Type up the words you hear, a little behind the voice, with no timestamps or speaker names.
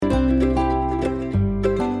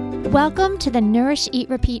Welcome to the Nourish, Eat,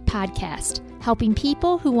 Repeat podcast, helping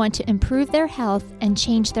people who want to improve their health and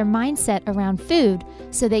change their mindset around food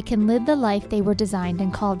so they can live the life they were designed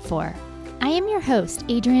and called for. I am your host,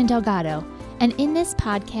 Adrienne Delgado, and in this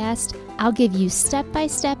podcast, I'll give you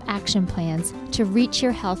step-by-step action plans to reach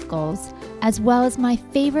your health goals, as well as my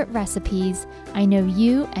favorite recipes I know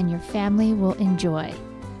you and your family will enjoy.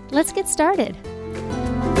 Let's get started.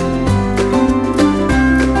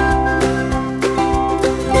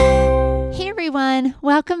 Hey everyone,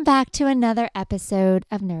 welcome back to another episode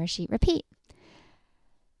of Nourish, Eat, Repeat.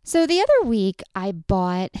 So the other week, I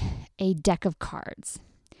bought a deck of cards.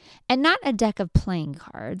 And not a deck of playing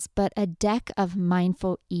cards, but a deck of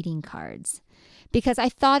mindful eating cards, because I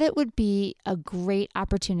thought it would be a great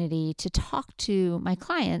opportunity to talk to my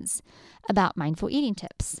clients about mindful eating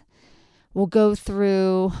tips. We'll go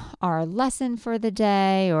through our lesson for the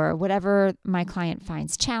day or whatever my client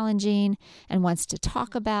finds challenging and wants to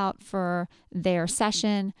talk about for their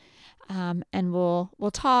session. And we'll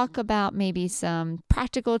talk about maybe some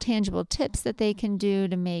practical, tangible tips that they can do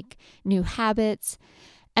to make new habits.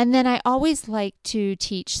 And then I always like to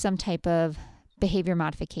teach some type of behavior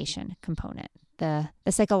modification component, the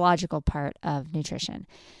psychological part of nutrition.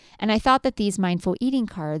 And I thought that these mindful eating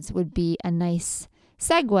cards would be a nice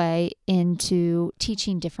segue into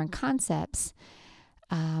teaching different concepts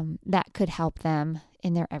that could help them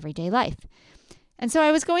in their everyday life. And so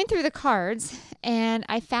I was going through the cards and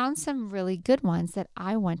I found some really good ones that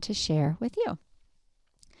I want to share with you.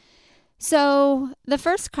 So the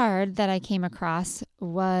first card that I came across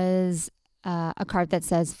was a card that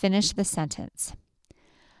says, finish the sentence.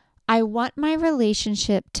 I want my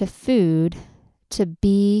relationship to food to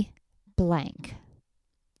be blank.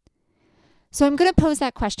 So I'm going to pose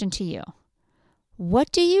that question to you.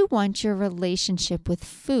 What do you want your relationship with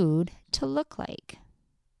food to look like?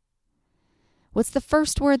 What's the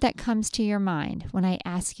first word that comes to your mind when I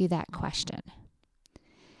ask you that question?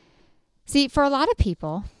 See, for a lot of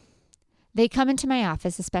people, they come into my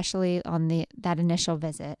office, especially on that initial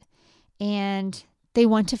visit, and they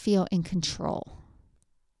want to feel in control,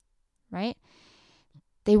 right?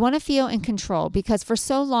 They want to feel in control because for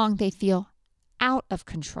so long they feel out of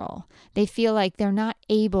control. They feel like they're not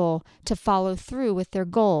able to follow through with their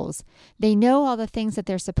goals. They know all the things that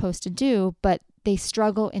they're supposed to do, but they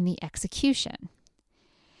struggle in the execution,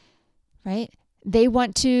 right? They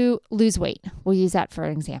want to lose weight. We'll use that for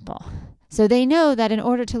an example. So they know that in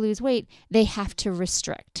order to lose weight, they have to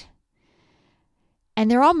restrict. And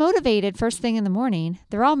they're all motivated first thing in the morning.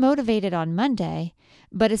 They're all motivated on Monday.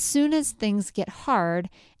 But as soon as things get hard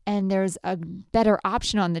and there's a better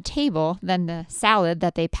option on the table than the salad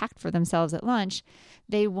that they packed for themselves at lunch,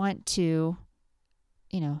 they want to,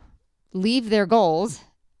 leave their goals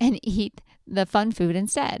and eat the fun food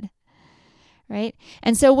instead. Right?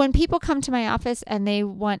 And so when people come to my office and they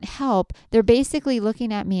want help, they're basically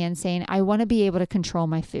looking at me and saying, I want to be able to control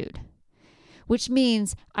my food, which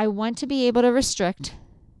means I want to be able to restrict,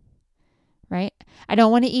 right? I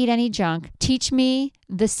don't want to eat any junk. Teach me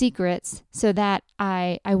the secrets so that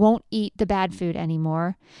I won't eat the bad food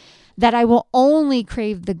anymore, that I will only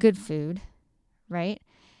crave the good food, right?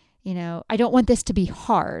 I don't want this to be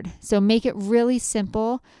hard. So make it really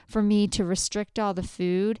simple for me to restrict all the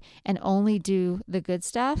food and only do the good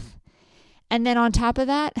stuff. And then on top of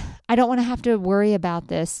that, I don't want to have to worry about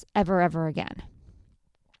this ever again.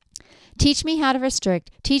 Teach me how to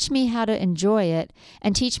restrict, teach me how to enjoy it,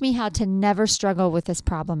 and teach me how to never struggle with this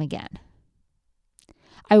problem again.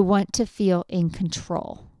 I want to feel in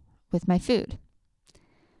control with my food,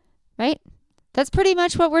 right? That's pretty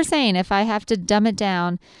much what we're saying if I have to dumb it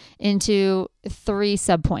down into 3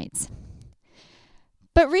 subpoints.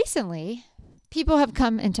 But recently, people have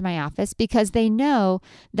come into my office because they know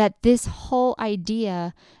that this whole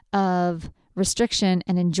idea of restriction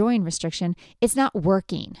and enjoying restriction, it's not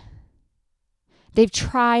working. They've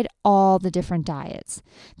tried all the different diets.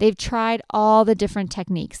 They've tried all the different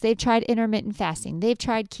techniques. They've tried intermittent fasting. They've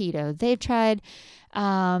tried keto. They've tried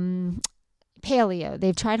paleo,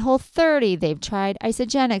 they've tried Whole30, they've tried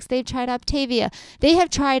isogenics, they've tried Optavia. They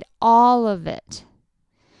have tried all of it.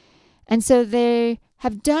 And so they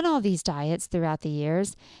have done all these diets throughout the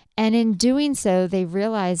years. And in doing so, they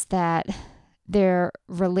realized that their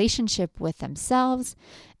relationship with themselves,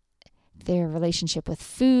 their relationship with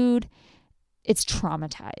food, it's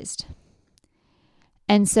traumatized.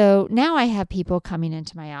 And so now I have people coming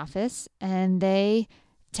into my office and they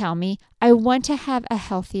tell me, I want to have a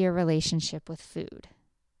healthier relationship with food,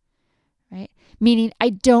 right? Meaning I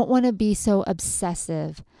don't want to be so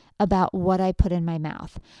obsessive about what I put in my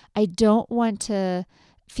mouth. I don't want to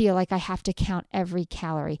feel like I have to count every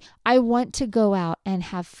calorie. I want to go out and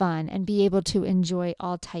have fun and be able to enjoy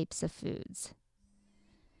all types of foods.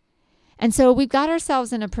 And so we've got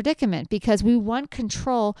ourselves in a predicament because we want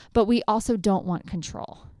control, but we also don't want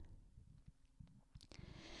control.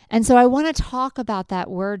 And so I want to talk about that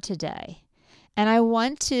word today. And I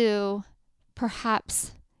want to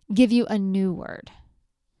perhaps give you a new word.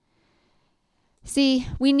 See,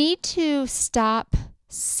 we need to stop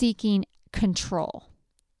seeking control.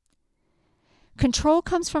 Control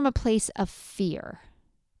comes from a place of fear,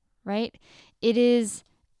 right? It is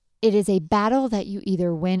a battle that you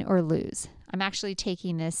either win or lose. I'm actually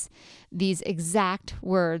taking these exact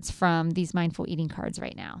words from these mindful eating cards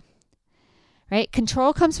right now. Right?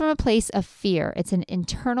 Control comes from a place of fear. It's an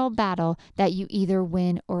internal battle that you either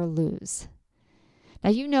win or lose. Now,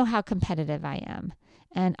 you know how competitive I am,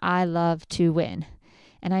 and I love to win.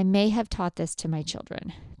 And I may have taught this to my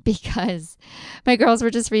children because my girls were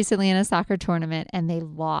just recently in a soccer tournament and they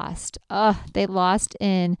lost. They lost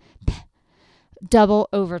in double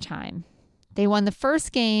overtime. They won the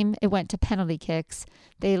first game. It went to penalty kicks.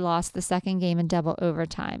 They lost the second game in double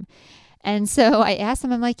overtime. And so I asked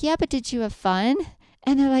them, I'm like, yeah, but did you have fun?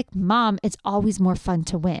 And they're like, Mom, it's always more fun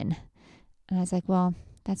to win. And I was like, well,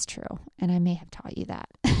 that's true. And I may have taught you that.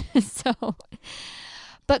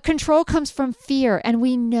 But control comes from fear. And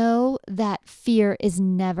we know that fear is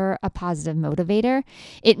never a positive motivator.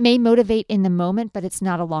 It may motivate in the moment, but it's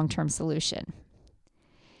not a long-term solution.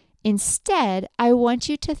 Instead, I want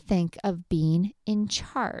you to think of being in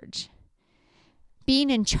charge.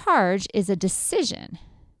 Being in charge is a decision.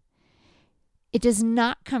 It does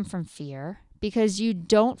not come from fear because you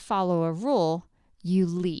don't follow a rule, you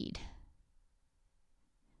lead.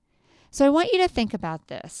 So I want you to think about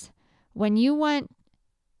this. When you want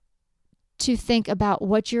to think about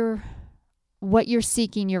what you're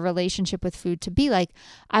seeking your relationship with food to be like,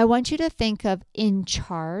 I want you to think of in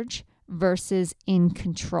charge versus in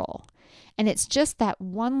control. And it's just that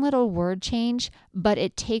one little word change, but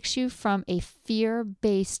it takes you from a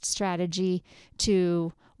fear-based strategy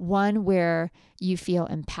to one where you feel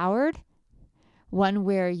empowered, one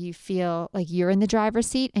where you feel like you're in the driver's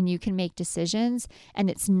seat and you can make decisions, and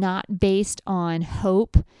it's not based on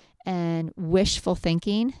hope and wishful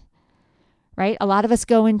thinking, right? A lot of us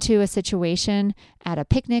go into a situation at a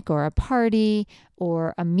picnic or a party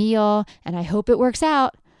or a meal, and I hope it works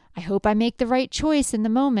out. I hope I make the right choice in the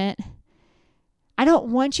moment. I don't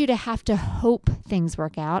want you to have to hope things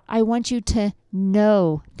work out. I want you to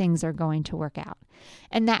know things are going to work out.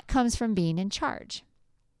 And that comes from being in charge.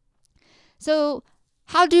 So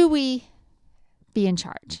how do we be in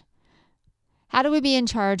charge? How do we be in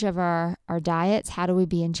charge of our diets? How do we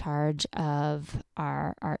be in charge of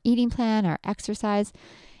our eating plan, our exercise?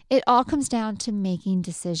 It all comes down to making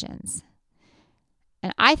decisions.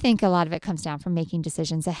 And I think a lot of it comes down from making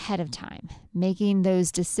decisions ahead of time, making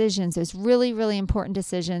those decisions, those really, really important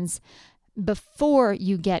decisions before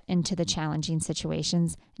you get into the challenging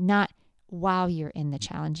situations, not while you're in the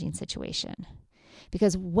challenging situation.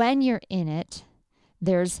 Because when you're in it,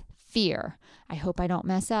 there's fear. I hope I don't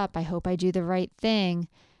mess up. I hope I do the right thing.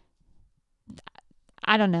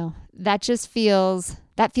 I don't know. That feels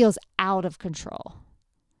out of control.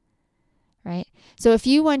 Right? So if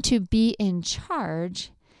you want to be in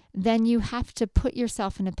charge, then you have to put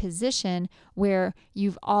yourself in a position where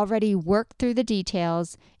you've already worked through the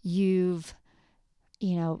details, you've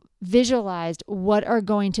visualized what are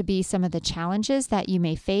going to be some of the challenges that you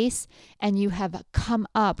may face, and you have come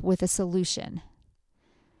up with a solution.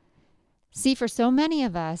 See, for so many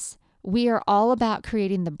of us, we are all about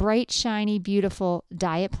creating the bright, shiny, beautiful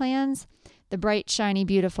diet plans, the bright, shiny,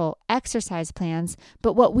 beautiful exercise plans.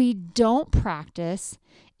 But what we don't practice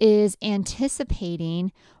is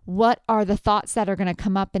anticipating what are the thoughts that are going to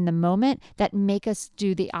come up in the moment that make us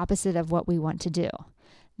do the opposite of what we want to do.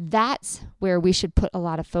 That's where we should put a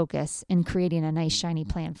lot of focus in creating a nice, shiny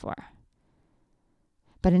plan for.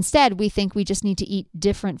 But instead, we think we just need to eat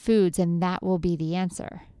different foods and that will be the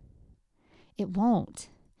answer. It won't.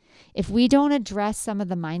 If we don't address some of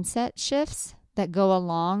the mindset shifts that go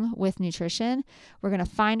along with nutrition, we're going to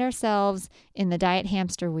find ourselves in the diet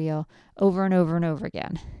hamster wheel over and over and over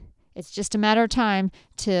again. It's just a matter of time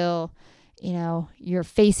till, you're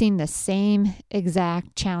facing the same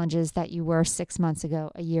exact challenges that you were 6 months ago,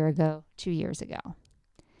 a year ago, 2 years ago.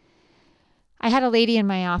 I had a lady in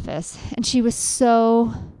my office and she was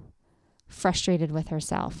so frustrated with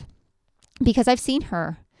herself because I've seen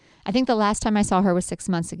her. I think the last time I saw her was 6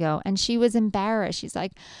 months ago, and she was embarrassed. She's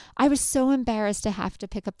like, I was so embarrassed to have to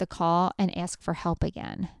pick up the call and ask for help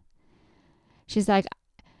again. She's like,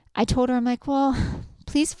 I told her, I'm like, well,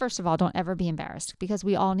 please, first of all, don't ever be embarrassed because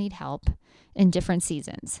we all need help in different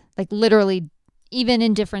seasons, like literally even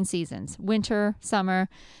in different seasons, winter, summer,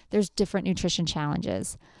 there's different nutrition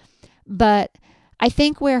challenges. But I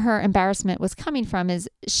think where her embarrassment was coming from is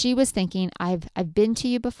she was thinking, I've been to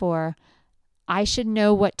you before. I should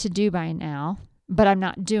know what to do by now, but I'm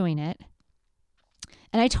not doing it.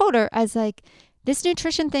 And I told her, I was like, this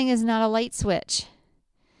nutrition thing is not a light switch.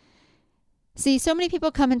 See, so many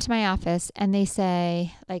people come into my office and they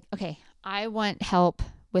say, like, okay, I want help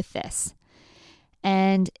with this.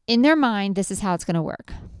 And in their mind, this is how it's going to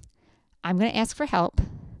work. I'm going to ask for help.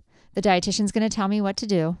 The dietitian's going to tell me what to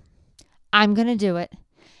do. I'm going to do it.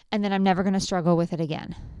 And then I'm never going to struggle with it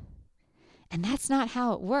again. And that's not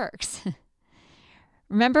how it works.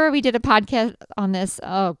 Remember we did a podcast on this,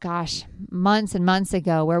 oh gosh, months and months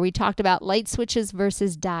ago, where we talked about light switches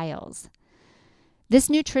versus dials. This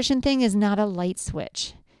nutrition thing is not a light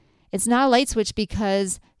switch. It's not a light switch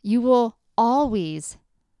because you will always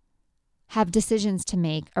have decisions to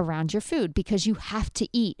make around your food because you have to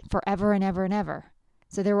eat forever and ever and ever.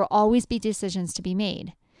 So there will always be decisions to be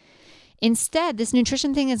made. Instead, this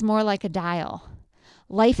nutrition thing is more like a dial.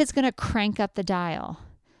 Life is going to crank up the dial.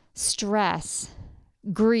 Stress,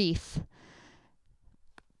 grief,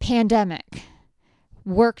 pandemic,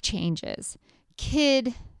 work changes,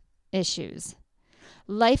 kid issues.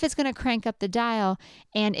 Life is going to crank up the dial.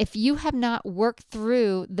 And if you have not worked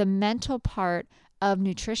through the mental part of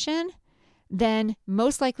nutrition, then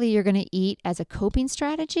most likely you're going to eat as a coping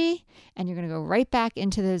strategy and you're going to go right back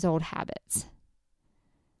into those old habits.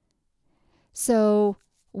 So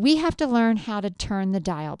we have to learn how to turn the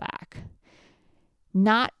dial back.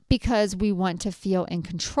 Not because we want to feel in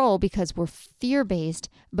control because we're fear-based,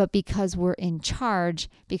 but because we're in charge,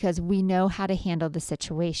 because we know how to handle the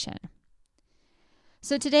situation.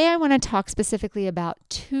 So today I want to talk specifically about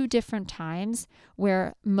 2 different times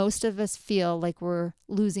where most of us feel like we're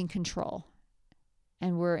losing control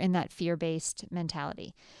and we're in that fear-based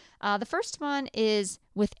mentality. The first one is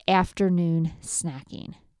with afternoon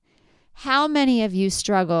snacking. How many of you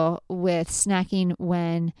struggle with snacking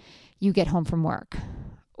when you get home from work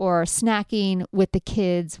or snacking with the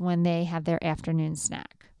kids when they have their afternoon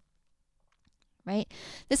snack? Right?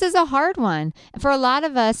 This is a hard one. For a lot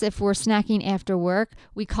of us, if we're snacking after work,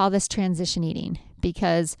 we call this transition eating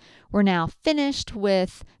because we're now finished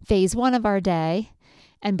with phase 1 of our day.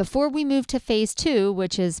 And before we move to phase 2,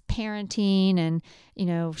 which is parenting and,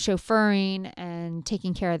 chauffeuring and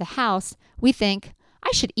taking care of the house, we think,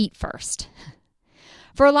 I should eat first.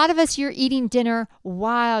 For a lot of us, you're eating dinner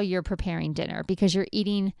while you're preparing dinner because you're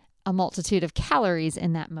eating a multitude of calories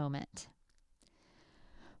in that moment.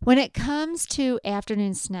 When it comes to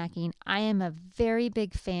afternoon snacking, I am a very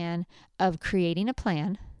big fan of creating a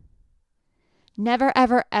plan. Never,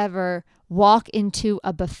 ever, ever walk into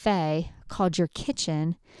a buffet called your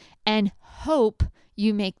kitchen and hope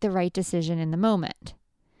you make the right decision in the moment.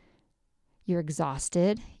 You're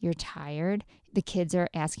exhausted, you're tired, the kids are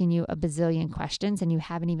asking you a bazillion questions and you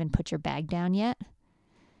haven't even put your bag down yet.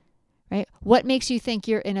 Right? What makes you think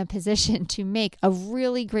you're in a position to make a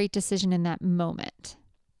really great decision in that moment?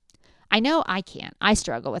 I know I can't. I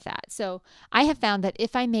struggle with that. So I have found that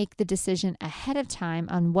if I make the decision ahead of time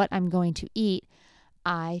on what I'm going to eat,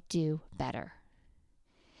 I do better.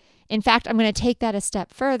 In fact, I'm going to take that a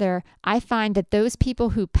step further. I find that those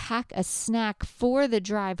people who pack a snack for the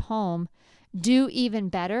drive home do even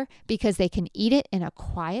better because they can eat it in a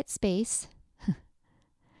quiet space.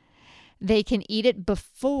 They can eat it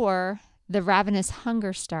before the ravenous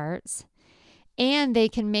hunger starts. And they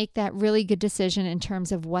can make that really good decision in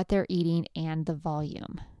terms of what they're eating and the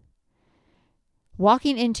volume.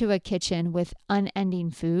 Walking into a kitchen with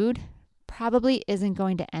unending food probably isn't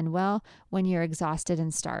going to end well when you're exhausted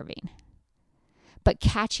and starving. But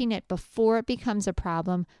catching it before it becomes a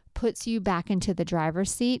problem puts you back into the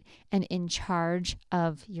driver's seat and in charge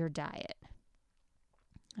of your diet.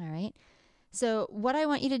 All right. So what I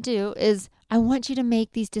want you to do is I want you to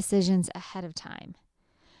make these decisions ahead of time.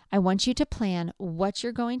 I want you to plan what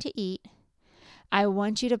you're going to eat. I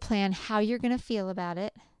want you to plan how you're going to feel about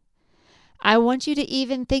it. I want you to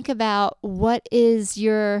even think about what is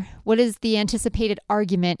the anticipated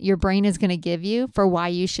argument your brain is going to give you for why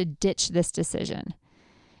you should ditch this decision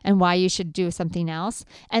and why you should do something else.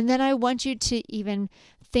 And then I want you to even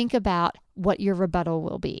think about what your rebuttal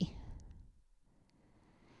will be.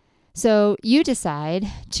 So you decide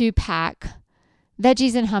to pack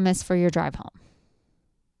veggies and hummus for your drive home.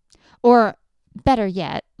 Or better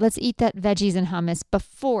yet, let's eat that veggies and hummus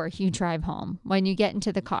before you drive home when you get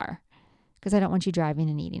into the car, because I don't want you driving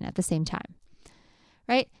and eating at the same time,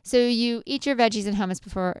 right? So you eat your veggies and hummus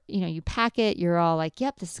before, you pack it. You're all like,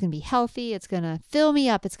 yep, this is going to be healthy. It's going to fill me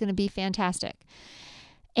up. It's going to be fantastic.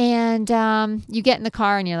 And you get in the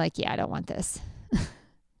car and you're like, yeah, I don't want this.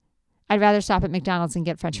 I'd rather stop at McDonald's and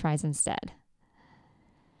get French fries instead.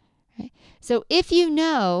 Right? So if you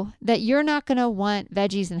know that you're not going to want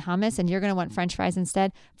veggies and hummus and you're going to want French fries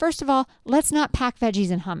instead, first of all, let's not pack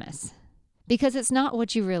veggies and hummus because it's not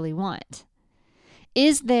what you really want.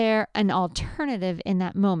 Is there an alternative in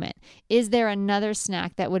that moment? Is there another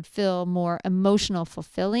snack that would feel more emotional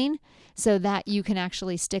fulfilling so that you can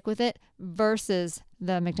actually stick with it versus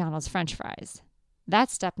the McDonald's French fries?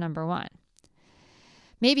 That's step number one.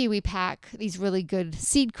 Maybe we pack these really good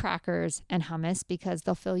seed crackers and hummus because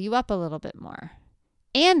they'll fill you up a little bit more.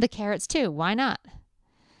 And the carrots too. Why not?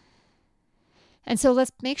 And so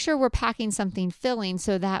let's make sure we're packing something filling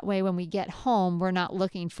so that way when we get home, we're not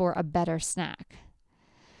looking for a better snack.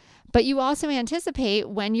 But you also anticipate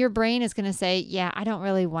when your brain is going to say, yeah, I don't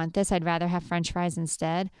really want this. I'd rather have French fries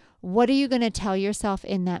instead. What are you going to tell yourself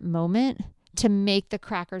in that moment to make the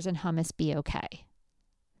crackers and hummus be okay?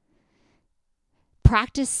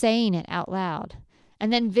 Practice saying it out loud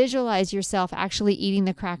and then visualize yourself actually eating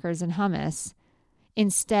the crackers and hummus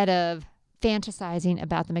instead of fantasizing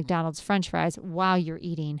about the McDonald's French fries while you're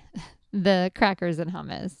eating the crackers and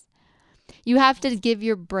hummus. You have to give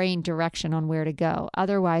your brain direction on where to go.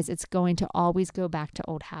 Otherwise, it's going to always go back to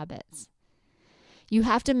old habits. You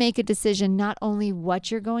have to make a decision not only what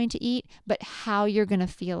you're going to eat, but how you're going to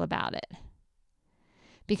feel about it.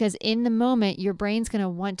 Because in the moment, your brain's going to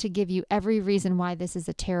want to give you every reason why this is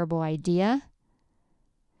a terrible idea.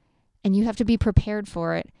 And you have to be prepared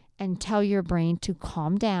for it and tell your brain to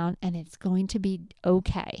calm down and it's going to be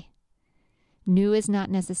okay. New is not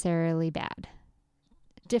necessarily bad.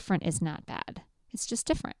 Different is not bad. It's just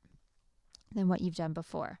different than what you've done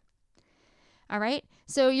before. All right?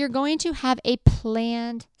 So you're going to have a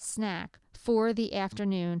planned snack for the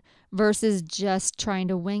afternoon versus just trying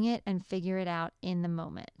to wing it and figure it out in the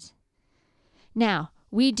moment. Now,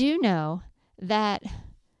 we do know that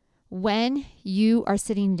when you are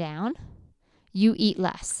sitting down, you eat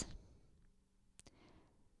less.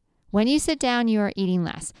 When you sit down, you are eating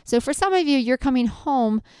less. So for some of you, you're coming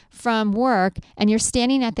home from work and you're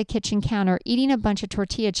standing at the kitchen counter eating a bunch of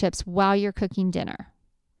tortilla chips while you're cooking dinner.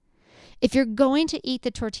 If you're going to eat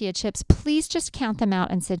the tortilla chips, please just count them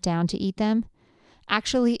out and sit down to eat them.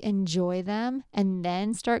 Actually enjoy them and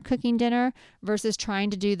then start cooking dinner versus trying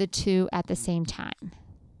to do the two at the same time.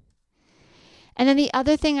 And then the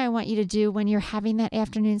other thing I want you to do when you're having that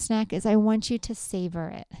afternoon snack is I want you to savor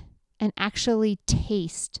it and actually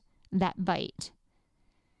taste that bite.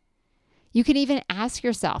 You can even ask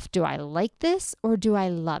yourself, do I like this or do I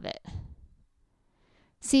love it?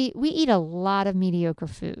 See, we eat a lot of mediocre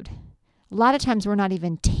food. A lot of times we're not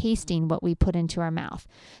even tasting what we put into our mouth.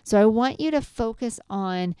 So I want you to focus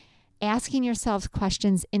on asking yourselves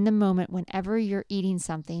questions in the moment whenever you're eating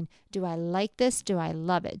something. Do I like this? Do I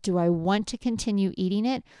love it? Do I want to continue eating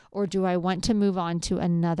it? Or do I want to move on to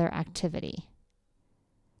another activity?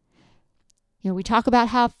 We talk about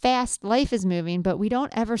how fast life is moving, but we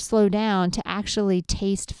don't ever slow down to actually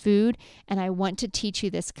taste food. And I want to teach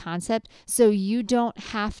you this concept so you don't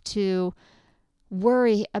have to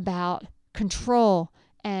worry about control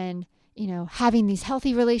and, having these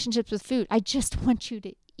healthy relationships with food. I just want you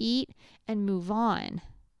to eat and move on.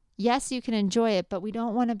 Yes, you can enjoy it, but we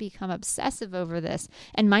don't want to become obsessive over this.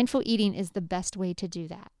 And mindful eating is the best way to do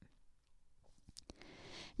that.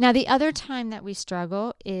 Now, the other time that we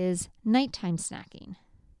struggle is nighttime snacking.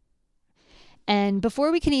 And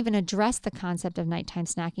before we can even address the concept of nighttime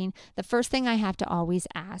snacking, the first thing I have to always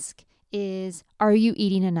ask is, are you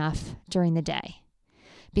eating enough during the day?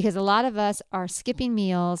 Because a lot of us are skipping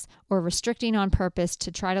meals or restricting on purpose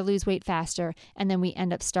to try to lose weight faster, and then we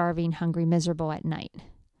end up starving, hungry, miserable at night.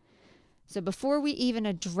 So before we even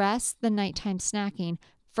address the nighttime snacking,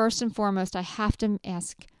 first and foremost, I have to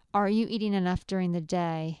ask, are you eating enough during the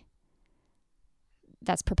day?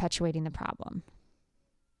 That's perpetuating the problem.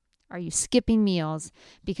 Are you skipping meals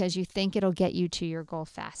because you think it'll get you to your goal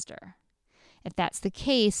faster? If that's the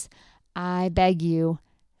case, I beg you,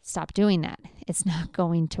 stop doing that. It's not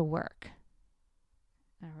going to work.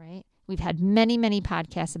 All right? We've had many, many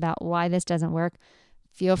podcasts about why this doesn't work.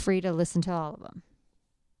 Feel free to listen to all of them.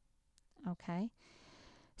 Okay?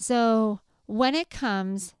 So when it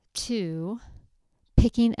comes to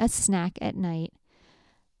picking a snack at night,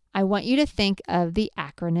 I want you to think of the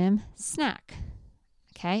acronym SNACK.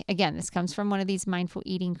 Okay? Again, this comes from one of these mindful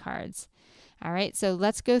eating cards. All right? So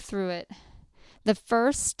let's go through it. The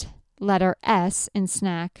first letter S in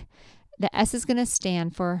snack, the S is going to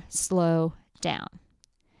stand for slow down.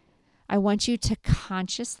 I want you to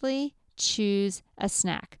consciously choose a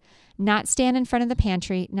snack. Not stand in front of the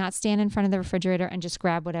pantry, not stand in front of the refrigerator and just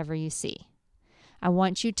grab whatever you see. I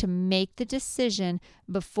want you to make the decision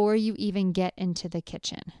before you even get into the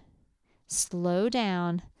kitchen. Slow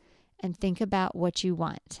down and think about what you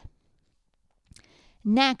want.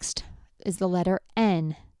 Next is the letter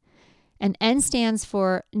N. And N stands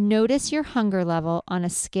for notice your hunger level on a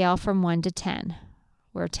scale from 1 to 10,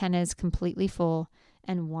 where 10 is completely full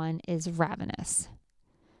and 1 is ravenous.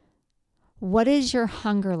 What is your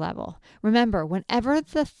hunger level? Remember, whenever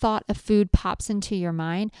the thought of food pops into your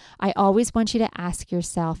mind, I always want you to ask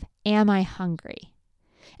yourself, am I hungry?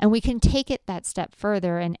 And we can take it that step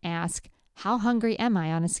further and ask, how hungry am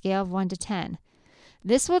I on a scale of 1 to 10?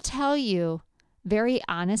 This will tell you very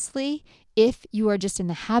honestly if you are just in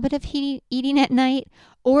the habit of eating at night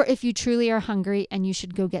or if you truly are hungry and you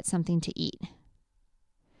should go get something to eat.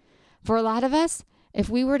 For a lot of us, if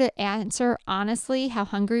we were to answer honestly how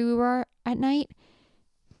hungry we were at night,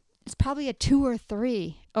 it's probably a 2 or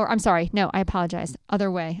 3. Or I'm sorry, no, I apologize. Other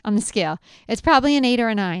way on the scale. It's probably an 8 or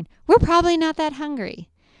a 9. We're probably not that hungry.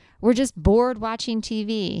 We're just bored watching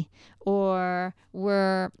TV, or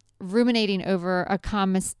we're ruminating over a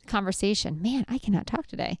conversation. Man, I cannot talk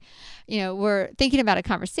today. We're thinking about a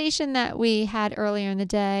conversation that we had earlier in the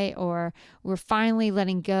day, or we're finally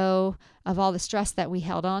letting go of all the stress that we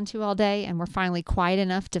held on to all day, and we're finally quiet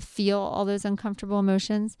enough to feel all those uncomfortable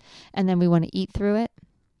emotions, and then we want to eat through it.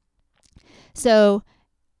 So,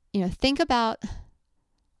 think about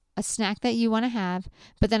a snack that you want to have,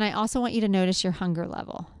 but then I also want you to notice your hunger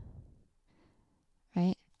level,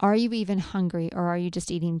 right? Are you even hungry, or are you just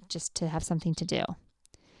eating just to have something to do?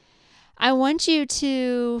 I want you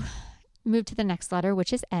to move to the next letter,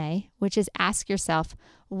 which is A, which is ask yourself,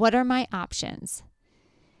 what are my options?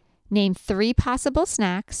 Name 3 possible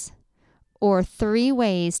snacks or 3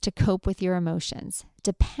 ways to cope with your emotions,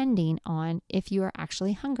 depending on if you are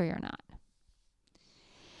actually hungry or not.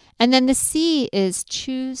 And then the C is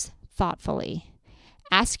choose thoughtfully.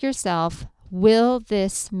 Ask yourself, will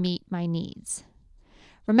this meet my needs?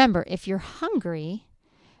 Remember, if you're hungry,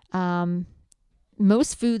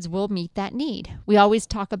 most foods will meet that need. We always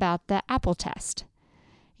talk about the apple test.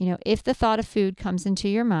 If the thought of food comes into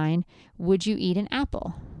your mind, would you eat an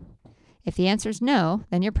apple? If the answer is no,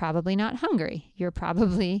 then you're probably not hungry. You're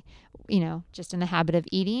probably, just in the habit of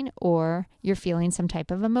eating, or you're feeling some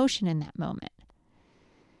type of emotion in that moment.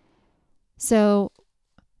 So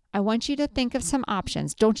I want you to think of some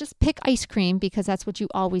options. Don't just pick ice cream because that's what you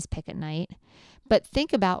always pick at night, but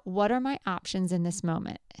think about what are my options in this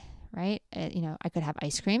moment, right? I could have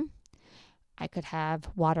ice cream, I could have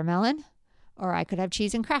watermelon, or I could have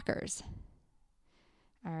cheese and crackers.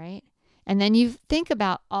 All right. And then you think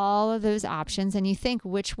about all of those options and you think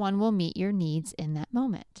which one will meet your needs in that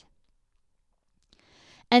moment.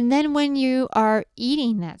 And then when you are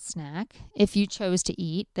eating that snack, if you chose to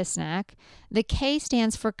eat the snack, the K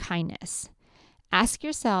stands for kindness. Ask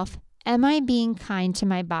yourself, am I being kind to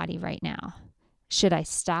my body right now? Should I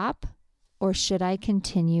stop or should I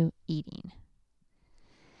continue eating?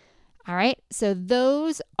 All right, so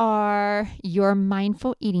those are your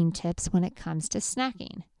mindful eating tips when it comes to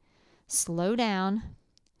snacking. Slow down,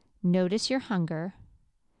 notice your hunger,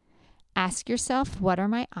 ask yourself, what are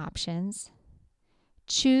my options?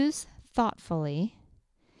 Choose thoughtfully,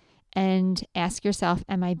 and ask yourself,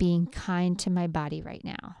 am I being kind to my body right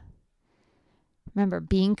now? Remember,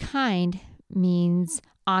 being kind means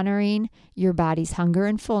honoring your body's hunger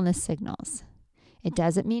and fullness signals. It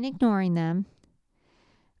doesn't mean ignoring them,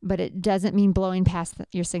 but it doesn't mean blowing past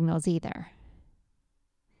your signals either.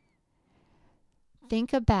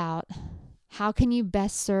 Think about how can you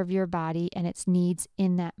best serve your body and its needs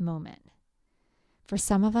in that moment. For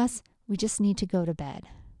some of us, we just need to go to bed.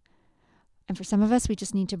 And for some of us, we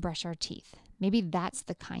just need to brush our teeth. Maybe that's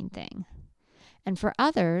the kind thing. And for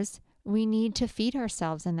others, we need to feed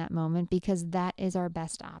ourselves in that moment because that is our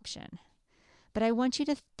best option. But I want you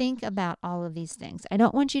to think about all of these things. I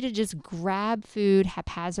don't want you to just grab food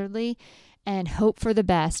haphazardly and hope for the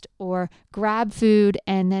best, or grab food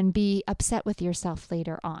and then be upset with yourself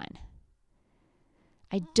later on.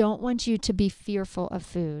 I don't want you to be fearful of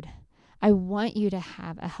food. I want you to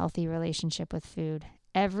have a healthy relationship with food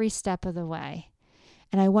every step of the way.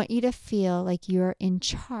 And I want you to feel like you're in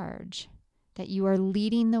charge, that you are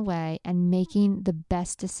leading the way and making the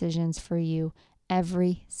best decisions for you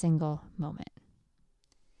every single moment.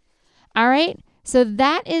 All right, so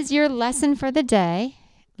that is your lesson for the day.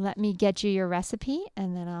 Let me get you your recipe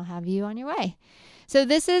and then I'll have you on your way. So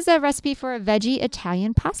this is a recipe for a veggie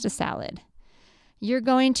Italian pasta salad. You're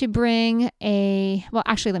going to bring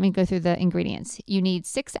let me go through the ingredients. You need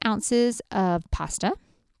 6 ounces of pasta,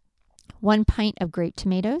 1 pint of grape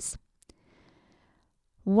tomatoes,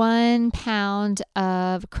 1 pound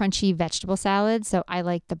of crunchy vegetable salad. So I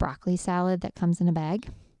like the broccoli salad that comes in a bag.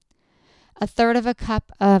 1/3 of a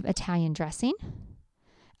cup of Italian dressing,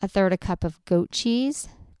 1/3 a cup of goat cheese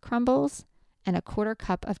crumbles, and 1/4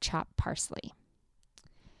 cup of chopped parsley.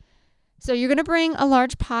 So you're going to bring a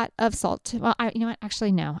large pot of salt. Well, you know what?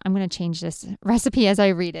 Actually, no. I'm going to change this recipe as I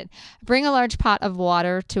read it. Bring a large pot of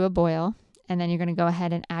water to a boil, and then you're going to go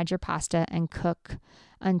ahead and add your pasta and cook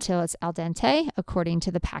until it's al dente according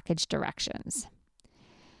to the package directions.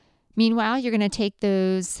 Meanwhile, you're going to take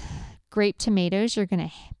those grape tomatoes, you're going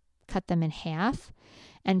to cut them in half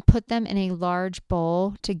and put them in a large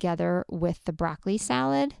bowl together with the broccoli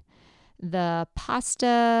salad, the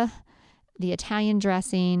pasta, the Italian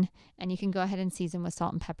dressing, and you can go ahead and season with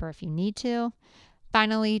salt and pepper if you need to.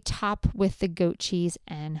 Finally, top with the goat cheese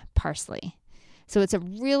and parsley. So it's a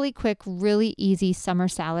really quick, really easy summer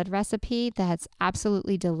salad recipe that's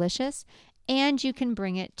absolutely delicious, and you can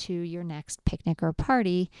bring it to your next picnic or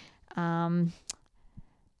party.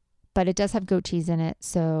 But it does have goat cheese in it,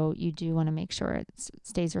 so you do want to make sure it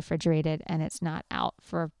stays refrigerated and it's not out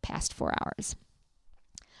for past 4 hours.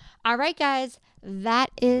 All right, guys,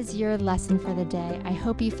 that is your lesson for the day. I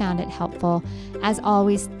hope you found it helpful. As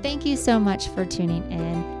always, thank you so much for tuning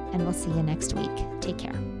in, and we'll see you next week. Take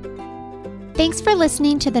care. Thanks for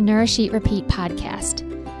listening to the Nourish, Eat, Repeat podcast.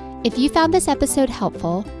 If you found this episode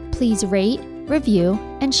helpful, please rate, review,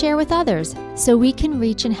 and share with others so we can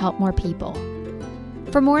reach and help more people.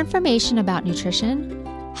 For more information about nutrition,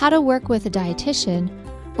 how to work with a dietitian,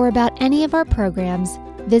 or about any of our programs,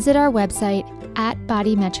 visit our website at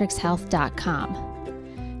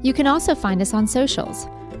bodymetricshealth.com. You can also find us on socials.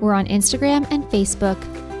 We're on Instagram and Facebook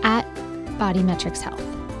at Bodymetrics Health.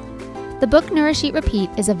 The book Nourish, Eat, Repeat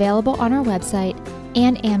is available on our website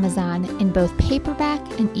and Amazon in both paperback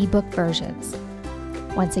and ebook versions.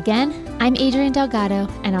 Once again, I'm Adrienne Delgado,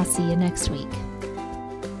 and I'll see you next week.